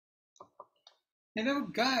Hello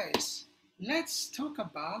guys, let's talk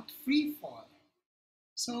about free fall.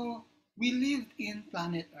 So we live in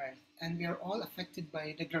planet Earth and we are all affected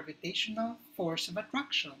by the gravitational force of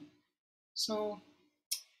attraction. So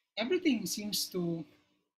everything seems to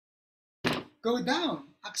go down,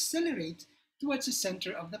 accelerate towards the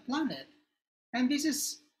center of the planet. And this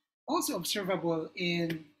is also observable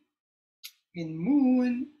in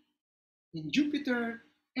Moon, in Jupiter.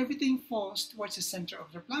 Everything falls towards the center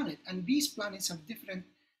of the planet, and these planets have different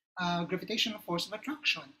gravitational force of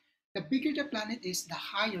attraction. The bigger the planet is, the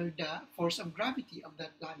higher the force of gravity of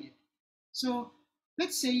that planet. So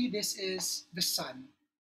let's say this is the sun.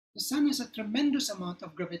 The sun has a tremendous amount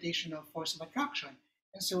of gravitational force of attraction.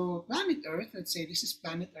 And so planet Earth, let's say this is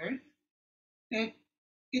planet Earth, it,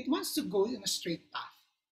 it wants to go in a straight path,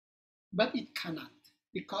 but it cannot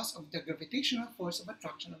because of the gravitational force of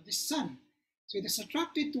attraction of the sun. So it is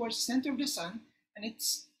attracted towards the center of the sun, and it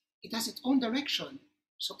has its own direction.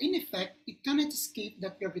 So in effect, it cannot escape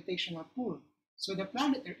that gravitational pull. So the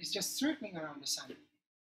planet Earth is just circling around the sun.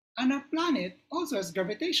 And our planet also has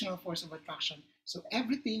gravitational force of attraction. So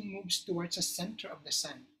everything moves towards the center of the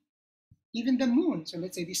sun. Even the moon. So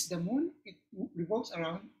let's say this is the moon, it revolves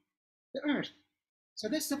around the Earth. So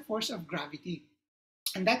that's the force of gravity.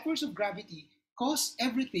 And that force of gravity causes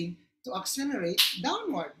everything to accelerate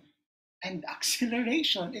downward. And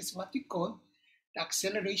acceleration is what we call the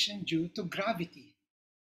acceleration due to gravity.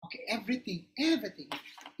 Okay, everything,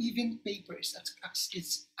 even paper is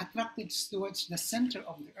attracted towards the center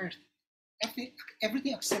of the Earth.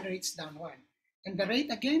 Everything accelerates downward. And the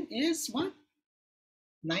rate again is what?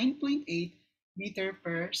 9.8 meter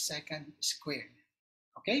per second squared.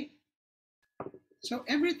 Okay? So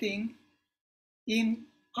everything in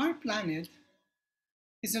our planet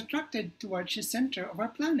is attracted towards the center of our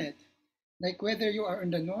planet. Like whether you are in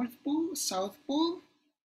the North Pole, South Pole,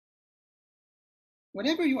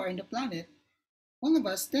 whenever you are in the planet, all of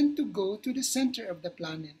us tend to go to the center of the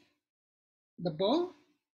planet. The ball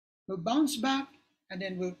will bounce back and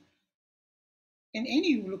then will in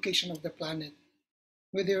any location of the planet.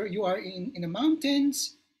 Whether you are in the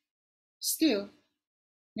mountains, still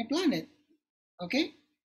in the planet, okay?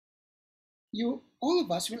 All of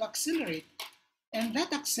us will accelerate. And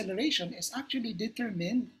that acceleration is actually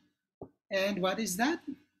determined. And what is that?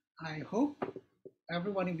 I hope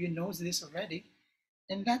every one of you knows this already.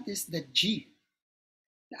 And that is the G,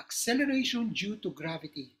 the acceleration due to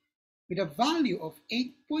gravity, with a value of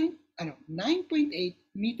 9.8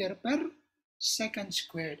 meter per second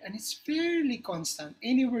squared. And it's fairly constant.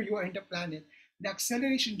 Anywhere you are in the planet, the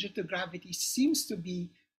acceleration due to gravity seems to be,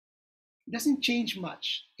 doesn't change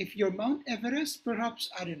much. If you're Mount Everest, perhaps,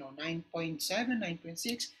 I don't know, 9.7,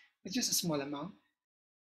 9.6, it's just a small amount.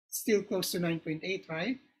 Still close to 9.8,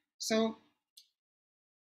 right? So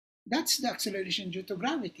that's the acceleration due to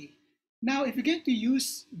gravity. Now, if you're going to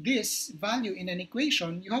use this value in an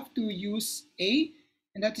equation, you have to use A,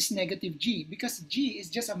 and that is negative G, because G is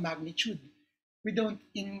just a magnitude. We don't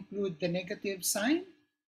include the negative sign.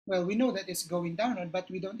 Well, we know that it's going downward,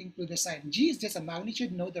 but we don't include the sign. G is just a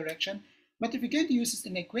magnitude, no direction. But if you're going to use this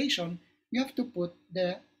in an equation, you have to put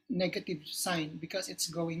the negative sign because it's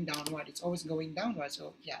going downward. It's always going downward.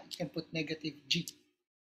 So yeah, you can put negative G.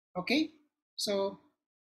 Okay, so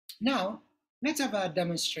now let's have a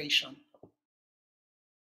demonstration.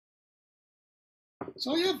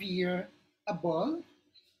 So I have here a ball,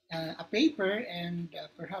 a paper, and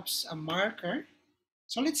perhaps a marker.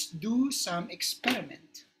 So let's do some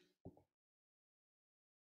experiment.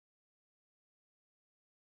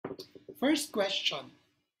 First question,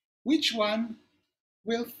 which one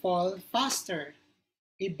will fall faster,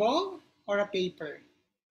 a ball or a paper?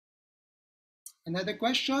 Another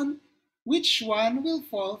question, which one will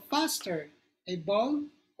fall faster, a ball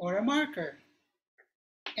or a marker?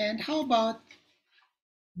 And how about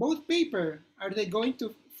both paper? Are they going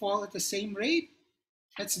to fall at the same rate?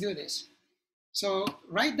 Let's do this. So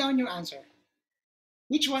write down your answer.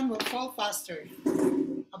 Which one will fall faster,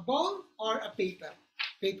 a ball or a paper?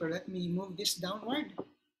 Paper, let me move this downward.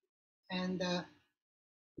 And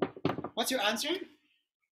what's your answer?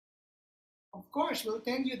 Of course, we'll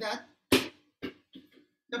tell you that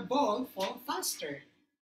the ball falls faster.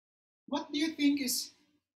 What do you think is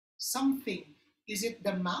something? Is it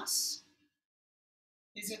the mass?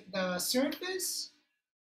 Is it the surface?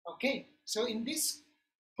 Okay, so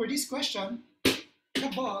for this question,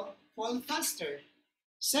 the ball falls faster.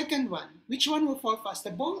 Second one, which one will fall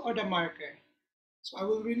faster, the ball or the marker? So I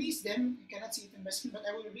will release them. You cannot see it in my screen, but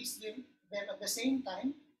I will release them at the same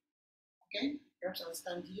time. Okay, perhaps I'll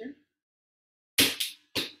stand here.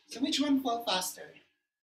 So which one fall faster?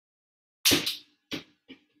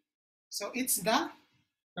 So it's the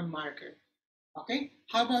marker. Okay,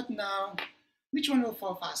 how about now, which one will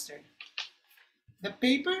fall faster? The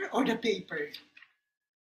paper or the paper?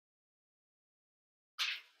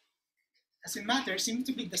 Doesn't matter, seem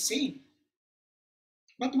to be the same.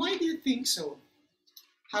 But why do you think so?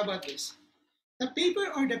 How about this? The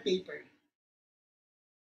paper or the paper?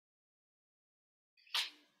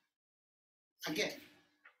 Again.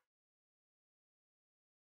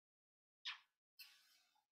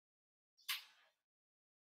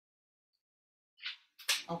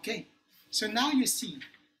 Okay, so now you see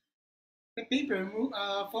the paper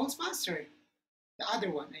falls faster. The other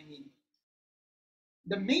one, I mean.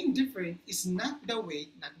 The main difference is not the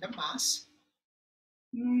weight, not the mass,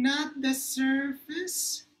 not the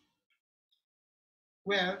surface.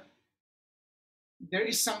 Well, there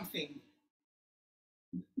is something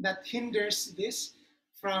that hinders this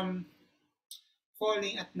from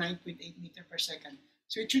falling at 9.8 meter per second.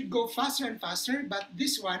 So it should go faster and faster, but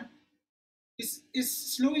this one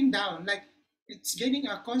is slowing down, like it's gaining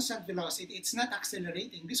a constant velocity. It's not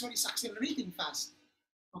accelerating. This one is accelerating fast.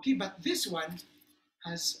 Okay, but this one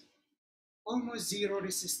has almost zero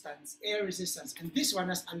resistance, air resistance, and this one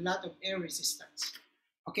has a lot of air resistance.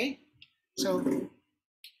 Okay, so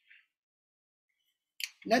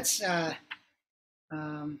let's do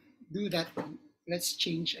that. Let's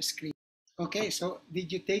change a screen. Okay, so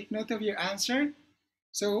did you take note of your answer?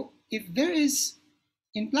 So if there is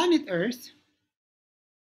in planet Earth,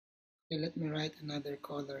 okay, let me write another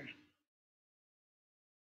color.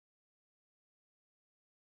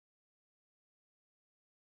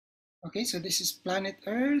 Okay, so this is planet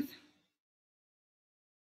Earth.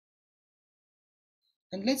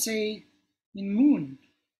 And let's say in moon,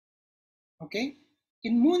 okay?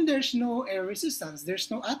 In moon, there's no air resistance, there's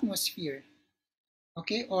no atmosphere,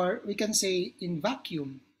 okay? Or we can say in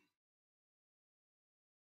vacuum.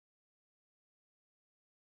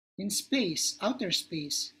 In space, outer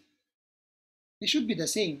space, they should be the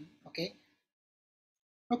same, okay?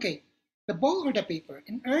 Okay, the ball or the paper?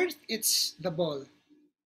 In Earth, it's the ball.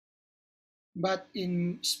 But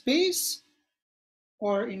in space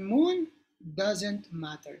or in moon, doesn't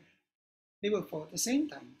matter. They will fall at the same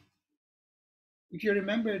time. If you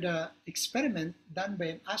remember the experiment done by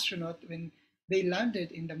an astronaut when they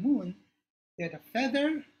landed in the moon, they had a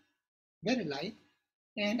feather, very light,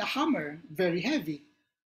 and a hammer, very heavy.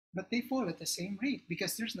 But they fall at the same rate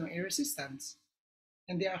because there's no air resistance.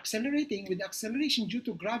 And they are accelerating with the acceleration due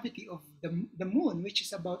to gravity of the moon, which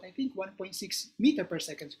is about, I think, 1.6 meter per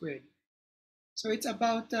second squared. So it's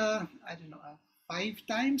about, I don't know, 5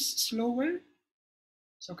 times slower.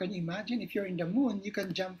 So can you imagine if you're in the moon, you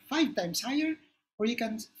can jump 5 times higher, or you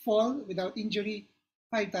can fall without injury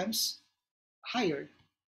 5 times higher,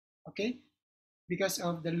 okay? Because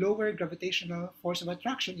of the lower gravitational force of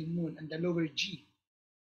attraction in moon and the lower g,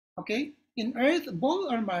 okay? In Earth,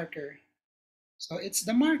 ball or marker? So it's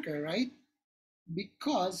the marker, right?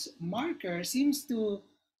 Because marker seems to,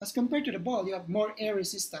 as compared to the ball, you have more air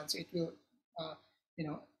resistance. So it will, uh, you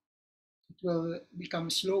know, it will become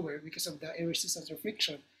slower because of the air resistance or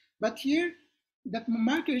friction. But here, the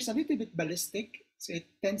marker is a little bit ballistic, so it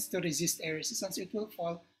tends to resist air resistance. It will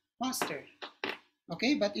fall faster.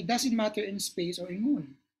 Okay, but it doesn't matter in space or in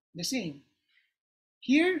moon. The same.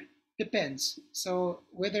 Here depends. So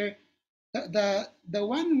whether the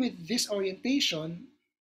one with this orientation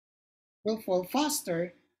will fall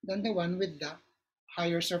faster than the one with the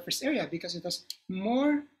higher surface area because it has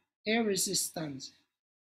more air resistance.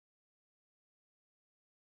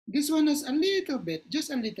 This one has a little bit,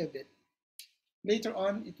 just a little bit. Later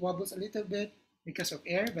on, it wobbles a little bit because of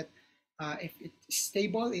air, but if it's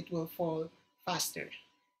stable, it will fall faster.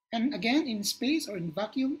 And again, in space or in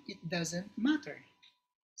vacuum, it doesn't matter.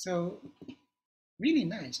 So really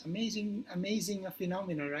nice, amazing, amazing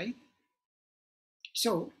phenomena, right?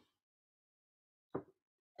 So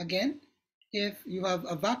again, if you have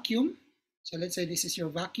a vacuum, so let's say this is your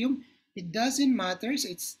vacuum, it doesn't matter, so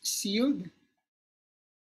it's sealed.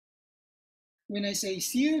 When I say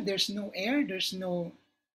sealed, there's no air, there's no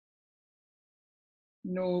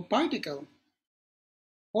particle,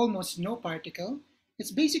 almost no particle.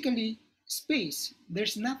 It's basically space.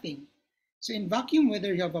 There's nothing. So in vacuum,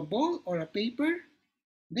 whether you have a ball or a paper,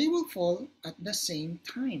 they will fall at the same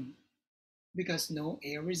time because no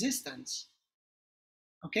air resistance.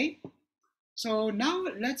 Okay? So now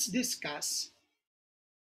let's discuss.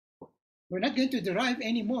 We're not going to derive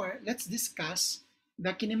anymore. Let's discuss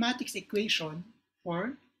the kinematics equation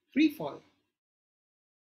for free fall.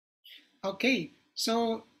 Okay,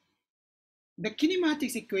 so the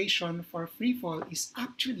kinematics equation for free fall is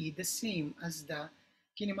actually the same as the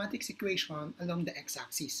kinematics equation along the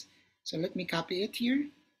x-axis. So let me copy it here.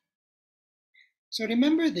 So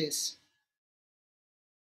remember this.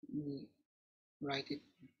 Let me write it.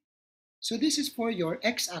 So this is for your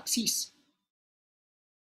x-axis.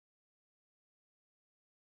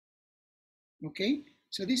 Okay,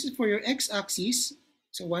 so this is for your x-axis,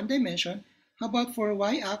 so one dimension. How about for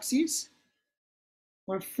y-axis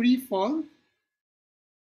or free fall?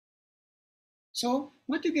 So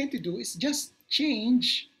what you're going to do is just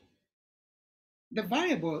change the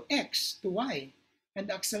variable x to y, and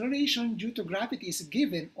the acceleration due to gravity is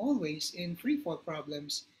given always in free fall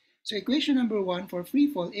problems. So equation number 1 for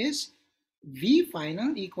free fall is v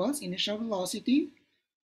final equals initial velocity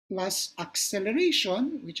plus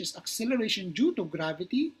acceleration, which is acceleration due to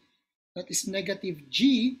gravity, that is negative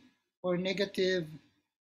g, or negative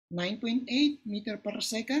 9.8 meter per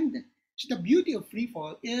second. So the beauty of free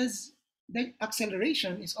fall is the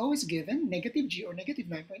acceleration is always given negative g, or negative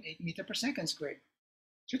 9.8 meter per second squared.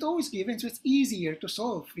 So it's always given, so it's easier to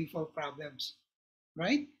solve free fall problems,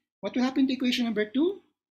 right? What will happen to equation number 2?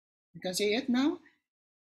 You can say it now.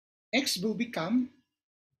 X will become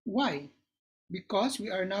y, because we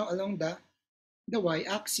are now along the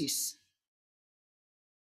y-axis.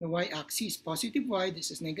 The y-axis, positive y,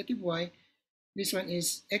 this is negative y. This one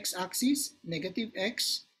is x-axis, negative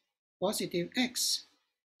x, positive x.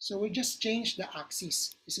 So we just change the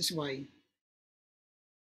axis. This is y.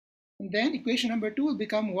 And then equation number 2 will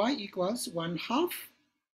become y equals 1/2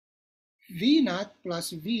 v naught plus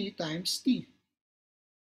v times t.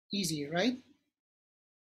 Easy, right?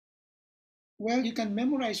 Well, you can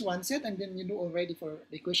memorize one set and then you know already for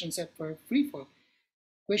the equation set for free fall.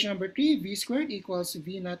 Equation number 3, v squared equals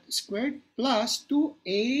v naught squared plus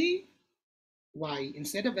 2a y.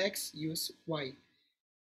 Instead of x, use y.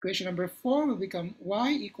 Equation number 4 will become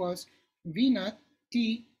y equals v naught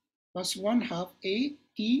t plus 1/2 a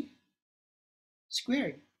t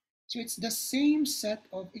squared. So it's the same set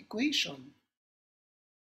of equation.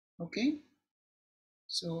 Okay?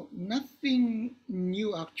 So nothing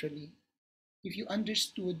new actually. If you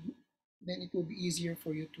understood, then it will be easier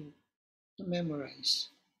for you to memorize.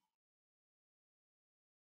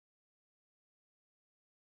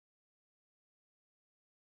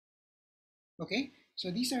 Okay?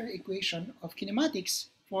 So these are equation of kinematics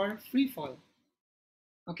for free fall.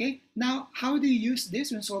 Okay? Now, how do you use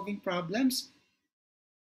this when solving problems?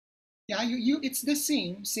 Yeah, it's the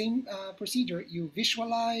same procedure. You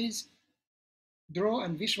visualize, draw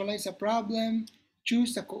and visualize a problem,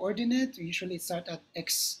 choose the coordinate. Usually it starts at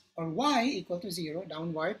x or y equal to 0,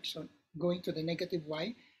 downward, so going to the negative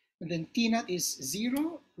y. And then t naught is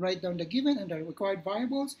 0, write down the given and the required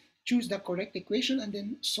variables, choose the correct equation, and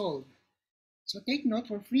then solve. So take note,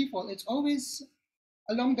 for free fall, it's always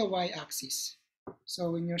along the y-axis.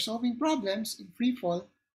 So when you're solving problems in free fall,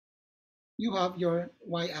 you have your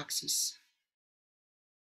y-axis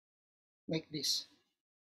like this.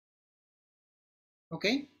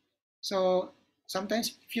 Okay? So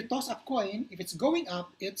sometimes if you toss a coin, if it's going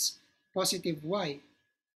up, it's positive y.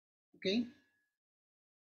 Okay?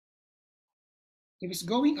 If it's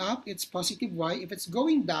going up, it's positive y. If it's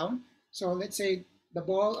going down, so let's say the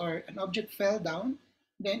ball or an object fell down,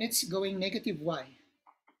 then it's going negative y.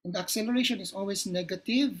 And the acceleration is always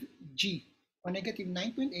negative g, or negative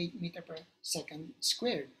 9.8 meter per second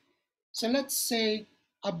squared. So let's say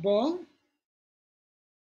a ball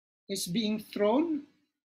is being thrown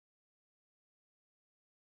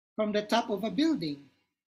from the top of a building.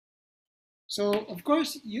 So of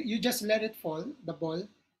course, you just let it fall, the ball,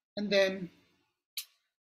 and then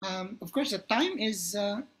of course the time is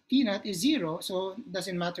t naught is 0, so it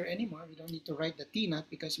doesn't matter anymore. We don't need to write the t naught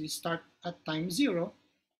because we start at time 0.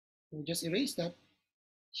 We'll just erase that.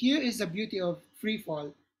 Here is the beauty of free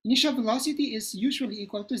fall. Initial velocity is usually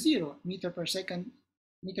equal to 0 meter per second,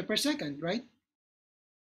 right?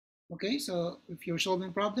 Okay, so if you're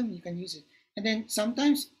solving problem, you can use it. And then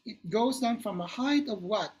sometimes it goes down from a height of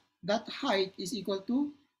what? That height is equal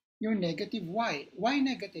to your negative y. Why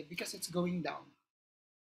negative? Because it's going down.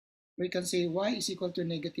 We can say y is equal to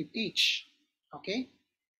negative h. Okay?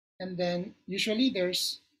 And then usually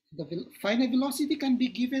there's the final velocity can be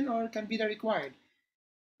given or can be the required.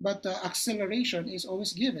 But the acceleration is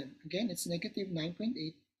always given. Again, it's negative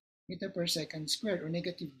 9.8 meter per second squared, or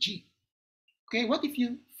negative g. Okay, what if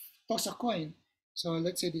you toss a coin? So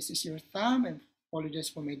let's say this is your thumb, and apologize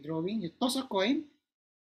for my drawing. You toss a coin,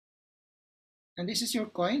 and this is your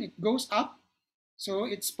coin. It goes up, so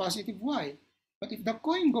it's positive y. But if the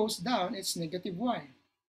coin goes down, it's negative y.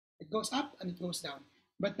 It goes up and it goes down.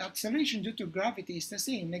 But the acceleration due to gravity is the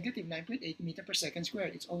same, negative 9.8 meter per second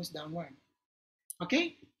squared. It's always downward.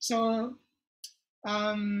 Okay, so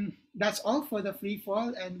That's all for the free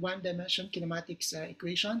fall and one-dimension kinematics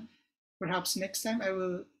equation. Perhaps next time I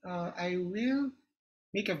will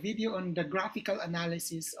make a video on the graphical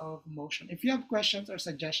analysis of motion. If you have questions or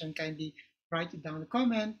suggestions, kindly write it down in the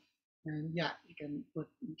comment. And yeah, you can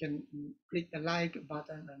click the like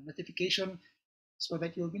button and notification so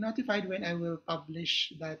that you'll be notified when I will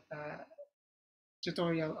publish that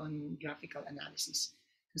tutorial on graphical analysis.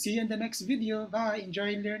 See you in the next video. Bye.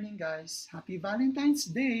 Enjoy learning, guys. Happy Valentine's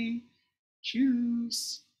Day.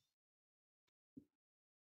 Cheers.